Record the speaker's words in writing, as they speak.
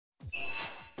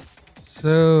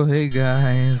So, hey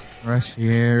guys, Rush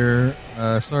here.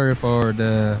 Sorry for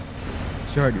the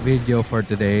short video for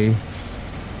today.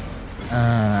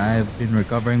 I've been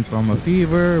recovering from a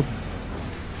fever,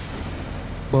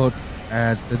 both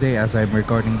today as I'm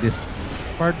recording this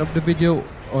part of the video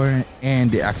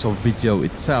and the actual video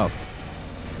itself.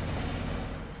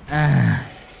 Ah,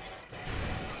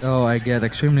 so I get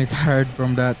extremely tired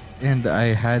from that, and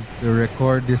I had to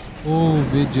record this whole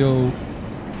video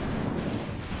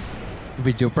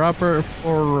proper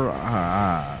for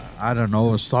I don't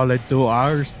know, solid 2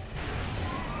 hours,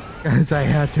 because I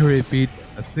had to repeat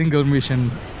a single mission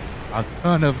a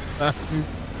ton of times,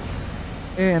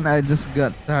 and I just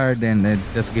got tired and I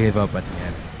just gave up at the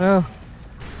end. So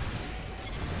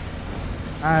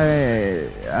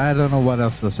I don't know what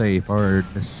else to say for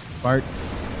this part.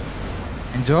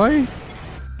 Enjoy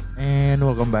and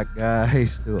welcome back,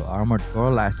 guys, to Armored Core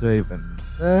Last Wave. And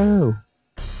so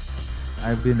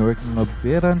I've been working a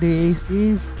bit on the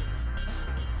ACs,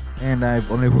 and I've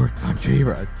only worked on 3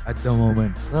 at the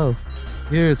moment. So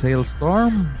here's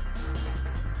Hailstorm.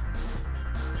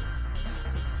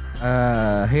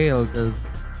 Hail because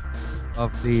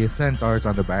of the centaurs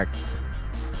on the back.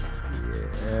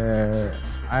 Yeah,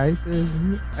 I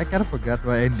kind of forgot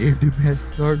why I named him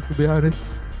Hailstorm, to be honest.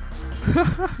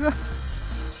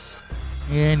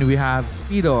 And we have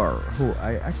Speedor, who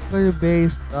I actually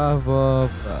based off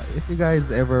of, if you guys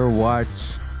ever watch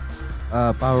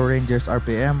Power Rangers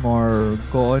RPM or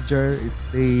Go Onger,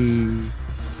 it's the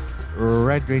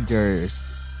Red Rangers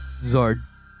Zord.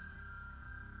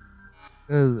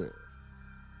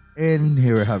 And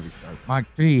here we have it, Mark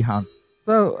 3 Hunt.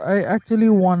 So I actually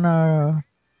wanna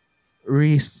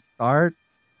restart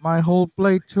my whole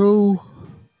playthrough.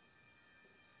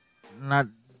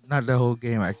 Not the whole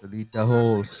game, actually, the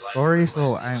whole story.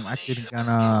 So I'm actually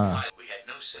gonna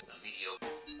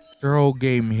throw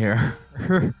game here.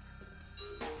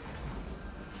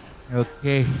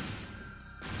 Okay.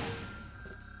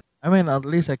 I mean, at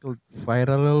least I could fight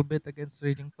a little bit against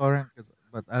Raging Torrent,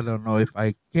 but I don't know if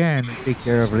I can take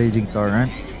care of Raging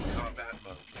Torrent.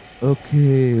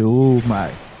 Okay, oh my.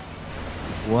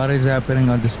 What is happening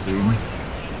on the stream?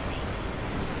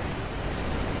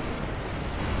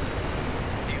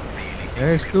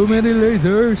 There's too many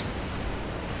lasers.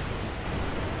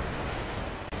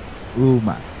 Oh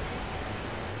my.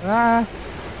 Ah.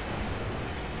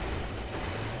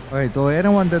 Alright, so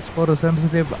anyone that's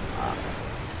photosensitive,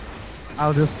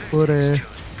 I'll just put a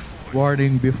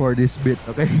warning before this bit,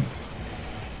 okay?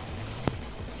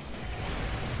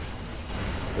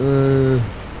 Go.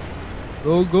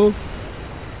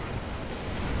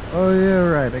 Oh yeah,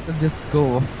 right. I can just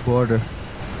go off border.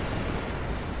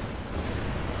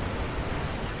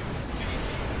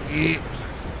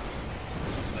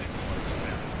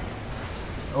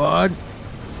 What?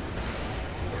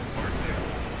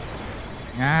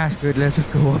 Yeah, it's good. Let's just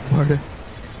go off border.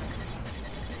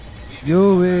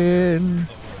 You win.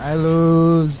 I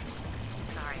lose.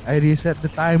 I reset the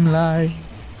timeline.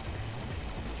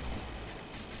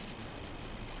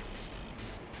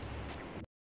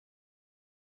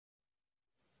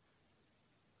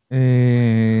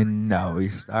 And now we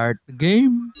start the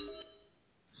game.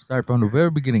 Start from the very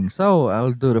beginning. So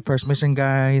I'll do the first mission,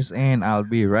 guys, and I'll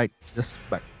be just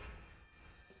back.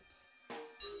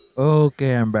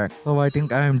 Okay, I'm back. So I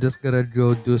think I'm just gonna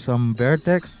go do some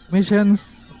Vertex missions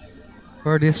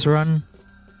for this run.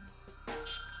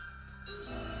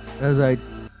 Is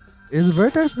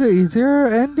Vertex the easier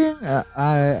ending?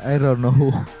 I don't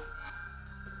know.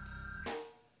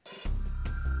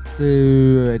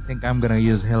 So I think I'm gonna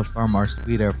use Hailstorm or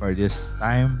Speeder for this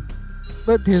time.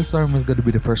 But Hailstorm is gonna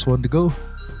be the first one to go.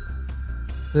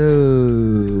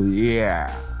 So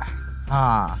yeah.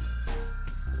 I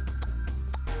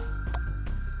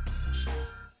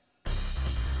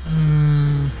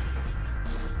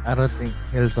don't think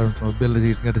Hailstorm's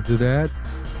mobility is gonna do that.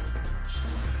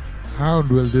 Hound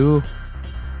will do.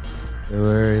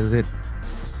 Where is it?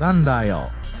 Sundial.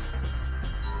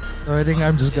 So I think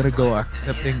I'm just gonna go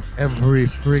accepting every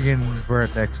friggin'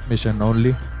 Vertex mission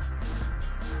only.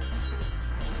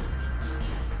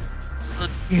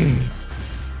 Okay.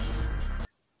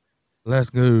 Let's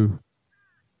go.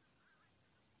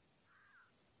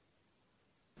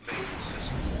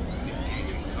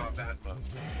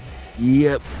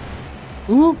 Yep.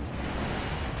 Ooh.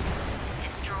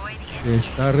 They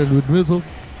started with missile.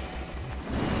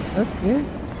 Okay.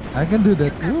 I can do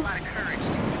that too.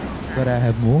 But I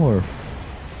have more.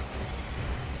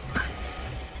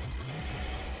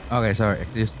 Okay, sorry.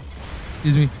 Excuse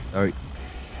me. Sorry.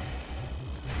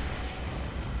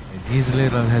 And these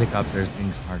little helicopter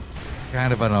things are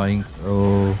kind of annoying,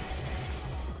 so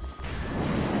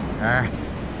Ah.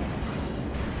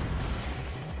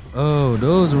 Oh,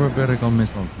 those were vertical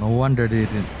missiles. No wonder they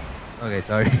didn't. Okay,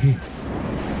 sorry.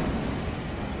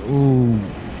 Ooh.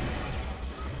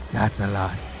 That's a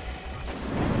lot.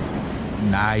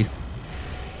 Nice.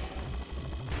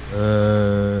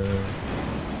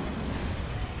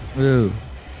 Ooh.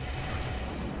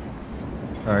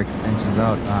 Our extensions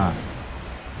out. Ah.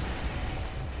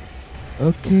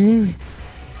 Okay.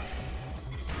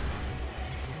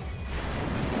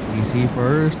 DC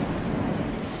first.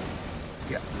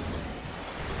 Yeah.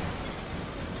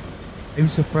 I'm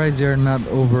surprised they're not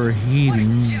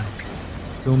overheating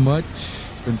too much,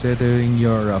 considering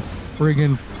you're a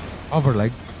friggin'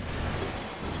 overleg.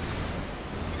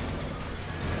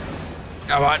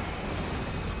 Come on.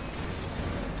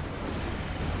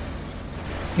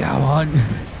 Come on.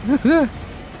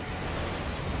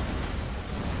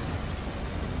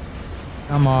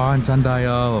 Come on,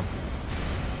 Sundial.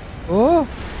 Oh.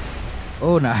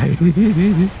 Oh, nice.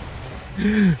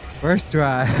 First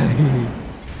try.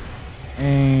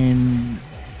 And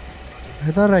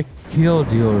I thought I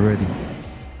killed you already.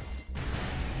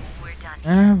 We're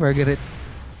done. Forget it.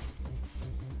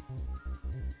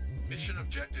 Mission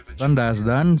objective Sundial's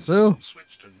done, so.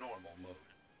 Switch to normal mode.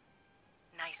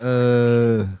 Nice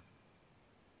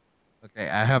Okay,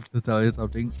 I have to tell you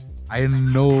something. I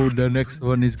know the next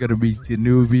one is gonna be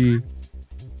Shinobi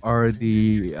or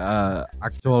the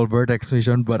actual Vertex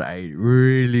mission, but I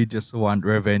really just want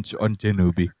revenge on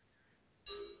Shinobi.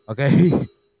 Okay?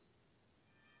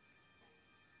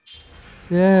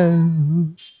 So,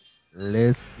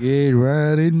 let's get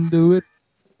right into it.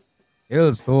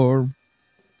 Hailstorm.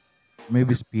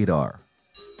 Maybe Speedar.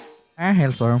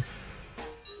 Hailstorm.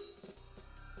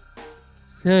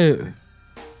 So,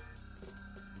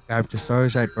 capture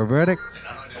storage site for Vertex,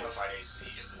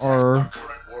 or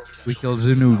we kill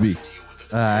Shinobi.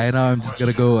 I know I'm just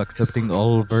gonna go accepting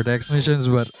all Vertex missions,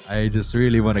 but I just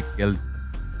really want to kill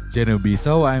Shinobi,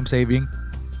 so I'm saving.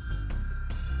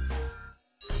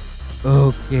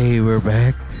 Okay, we're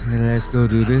back. Let's go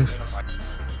do this.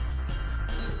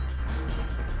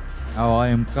 Now I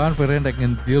am confident I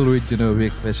can deal with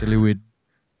Shinobi, especially with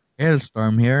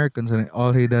Hailstorm here, considering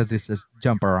all he does is just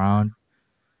jump around.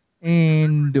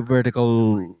 And the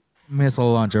vertical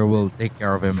missile launcher will take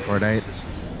care of him for that.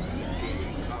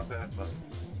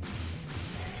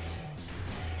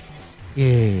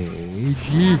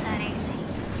 Yeah.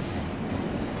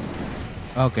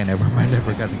 Okay, never mind. I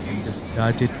forgot we can just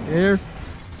dodge it there.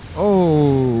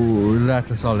 Oh, that's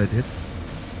a solid hit.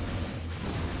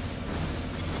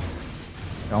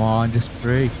 Come on, just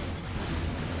spray.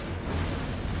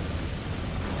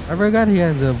 I forgot he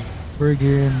has a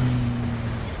friggin'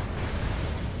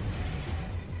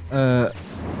 I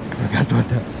forgot what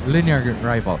the linear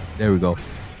rifle. There we go.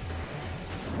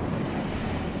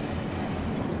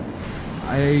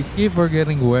 I keep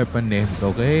forgetting weapon names,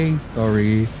 okay?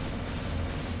 Sorry.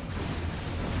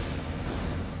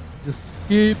 Just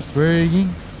keep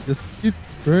spraying. Just keep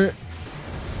spraying.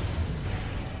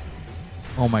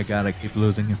 Oh my god, I keep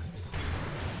losing him.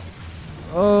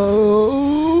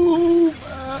 Oh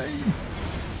my.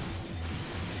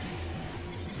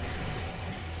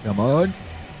 Come on.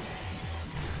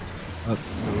 Okay,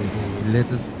 let's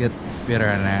just get a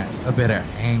better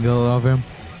angle of him.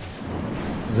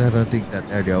 Because I don't think that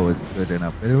area was good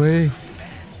enough anyway.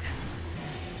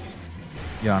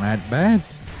 You're not bad.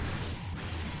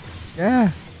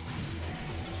 Yeah.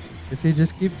 Because he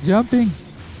just keep jumping.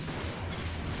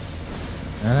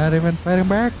 You're not even fighting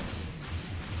back.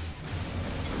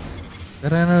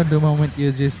 But I know the moment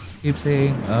you just keep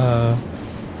saying,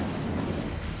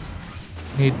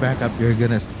 need backup, you're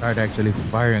gonna start actually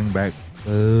firing back.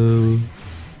 So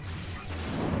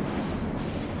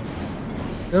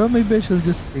maybe I should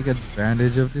just take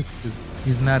advantage of this because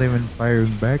he's not even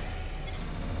firing back.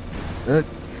 Okay,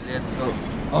 let's go.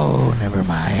 Oh, never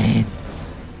mind.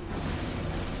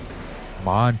 Come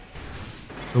on.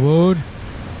 Come on.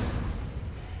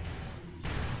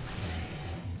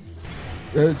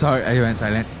 Sorry, I went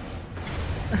silent.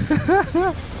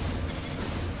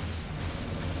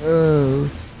 Oh.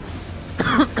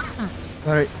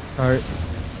 Sorry.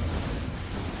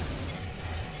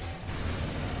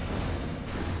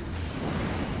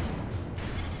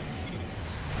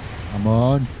 Come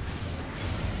on.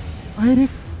 Why did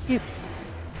it?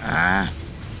 Ah.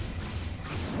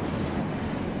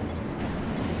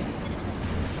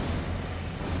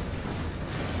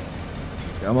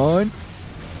 Come on.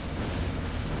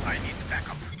 I need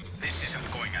backup. This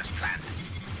isn't going as planned.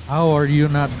 How are you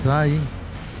not dying?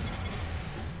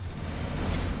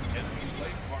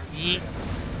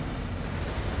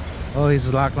 Oh,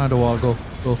 he's locked on the wall. Go.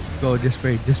 Go, go, just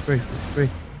spray, just spray, just spray,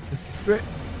 just spray.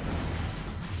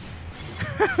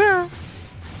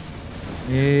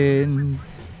 And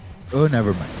oh,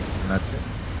 never mind. It's not dead.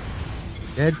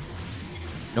 Dead?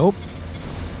 Nope.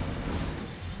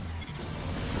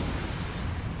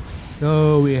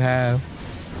 So we have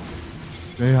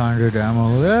 300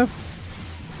 ammo left.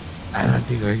 I don't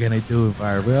think we're gonna do it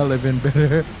fireball even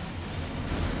better.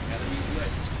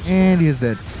 And he's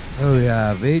dead. So we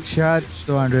have 8 shots,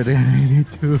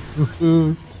 282.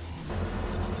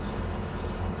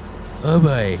 Oh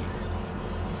boy.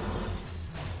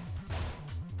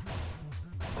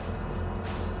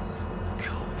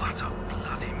 What a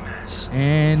bloody mess.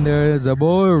 And there's a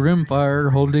boy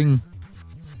rimfire holding.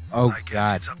 Oh I guess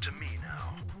god. it's up to me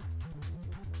now.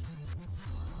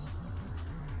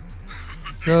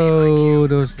 So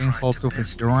those things hold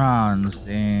 250 rounds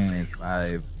and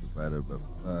 5 divided by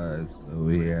 5. So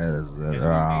he has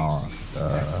around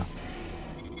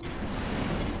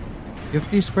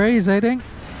 50 sprays, I think.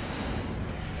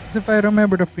 As if I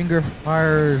remember, the finger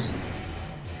fires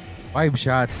 5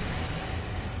 shots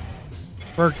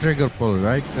per trigger pull,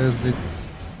 right? Because it's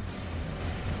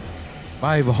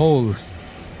 5 holes.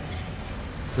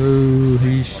 So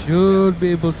he should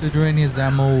be able to drain his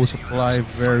ammo supply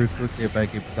very quickly if I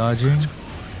keep dodging.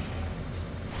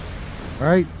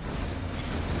 Right?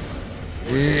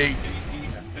 Hey.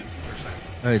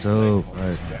 Alright, so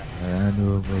I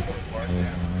know about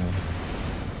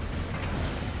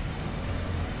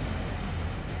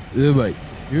yeah, mate.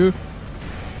 You.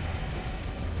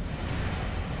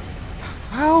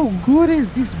 How good is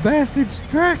this bastard's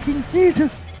tracking?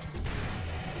 Jesus!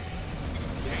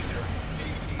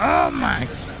 Oh my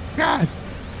god!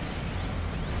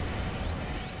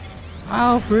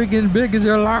 How friggin' big is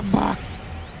your lockbox?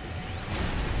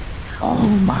 Oh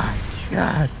my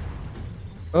god!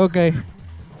 Okay,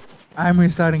 I'm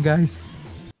restarting, guys.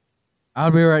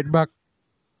 I'll be right back.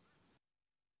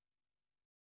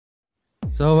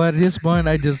 So at this point,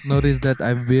 I just noticed that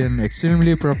I've been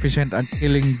extremely proficient at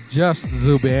killing just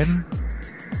Zuben,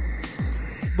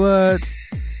 but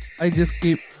I just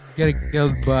keep getting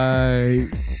killed by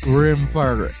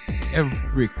rimfire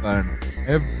every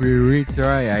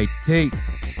retry I take.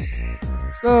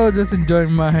 So just enjoy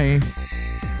my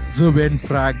Zuben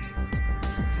frag.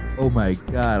 Oh my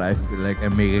god, I feel like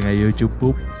I'm making a YouTube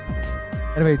poop.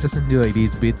 Anyway, just enjoy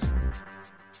these bits.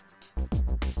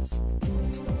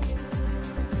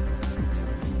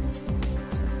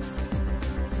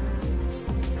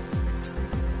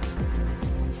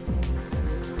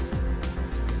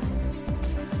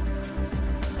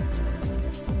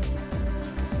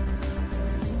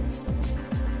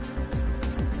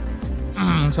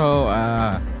 So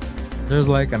there's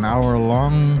like an hour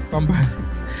long combat,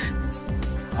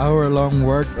 hour long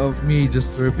work of me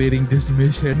just repeating this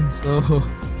mission. So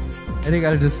I think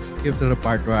I'll just skip to the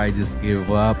part where I just give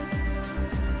up.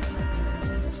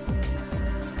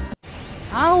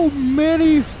 How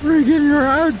many freaking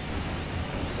rounds?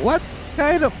 What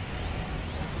kind of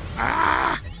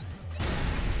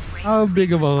how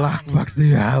big of a lockbox do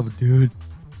you have, dude?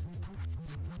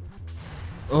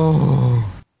 Oh.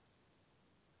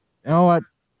 You know what?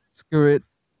 Screw it.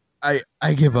 I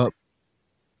give up.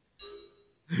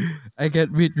 I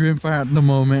can't beat Rimfire at the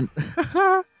moment.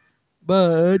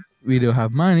 But we do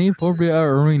have money for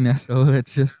VR Arena, so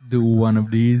let's just do one of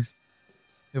these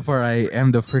before I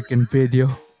end the freaking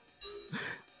video.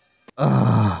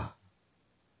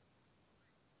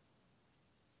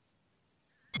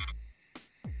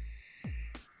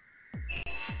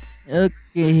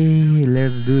 Okay,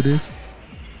 let's do this.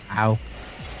 Ow.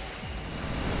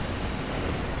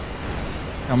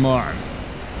 Come on.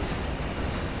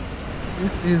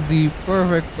 This is the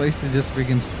perfect place to just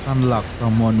freaking stunlock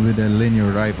someone with a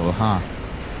linear rifle, huh?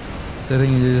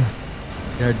 Sitting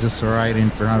they're just right in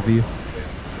front of you.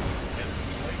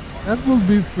 That would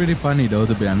be pretty funny though,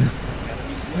 to be honest.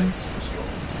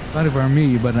 Funny for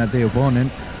me, but not the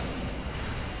opponent.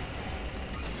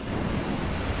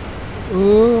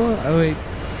 Oh wait.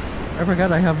 I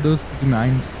forgot I have those sticky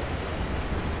mines.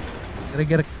 Did I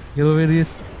get a kill with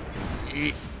this?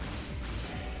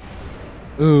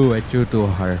 Ooh, I threw too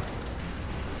hard.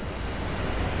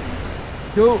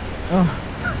 Go! Oh.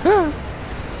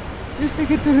 Just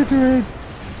take it to the turret.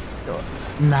 Oh,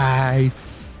 nice.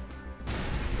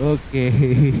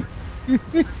 Okay.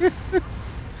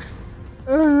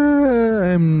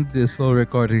 This whole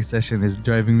recording session is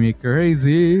driving me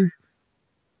crazy.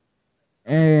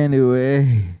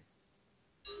 Anyway.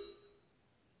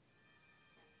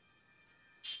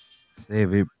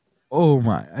 Save it. Oh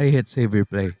my, I hit save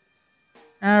replay.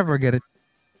 Ah, forget it.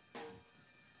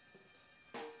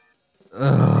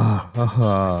 Ugh.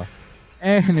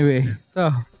 Anyway,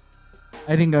 so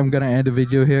I think I'm gonna end the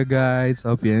video here, guys.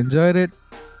 Hope you enjoyed it.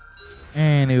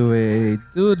 Anyway,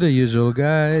 do the usual,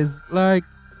 guys. Like,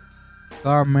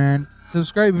 comment,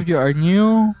 subscribe if you are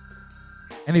new.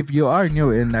 And if you are new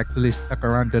and actually stuck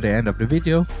around to the end of the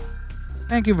video,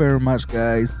 thank you very much,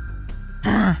 guys.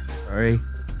 Sorry.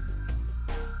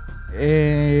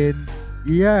 And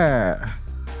yeah.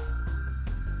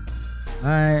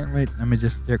 Wait, let me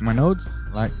just check my notes.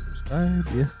 Like, subscribe,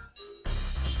 yes.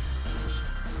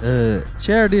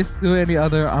 Share this to any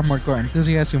other Armored Core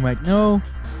enthusiasts you might know.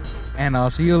 And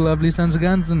I'll see you lovely sons of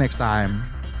guns next time.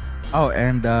 Oh,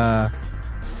 and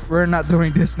we're not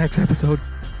doing this next episode.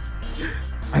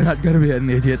 I'm not gonna be an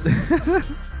idiot.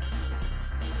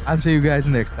 I'll see you guys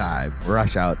next time.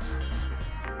 Rush out.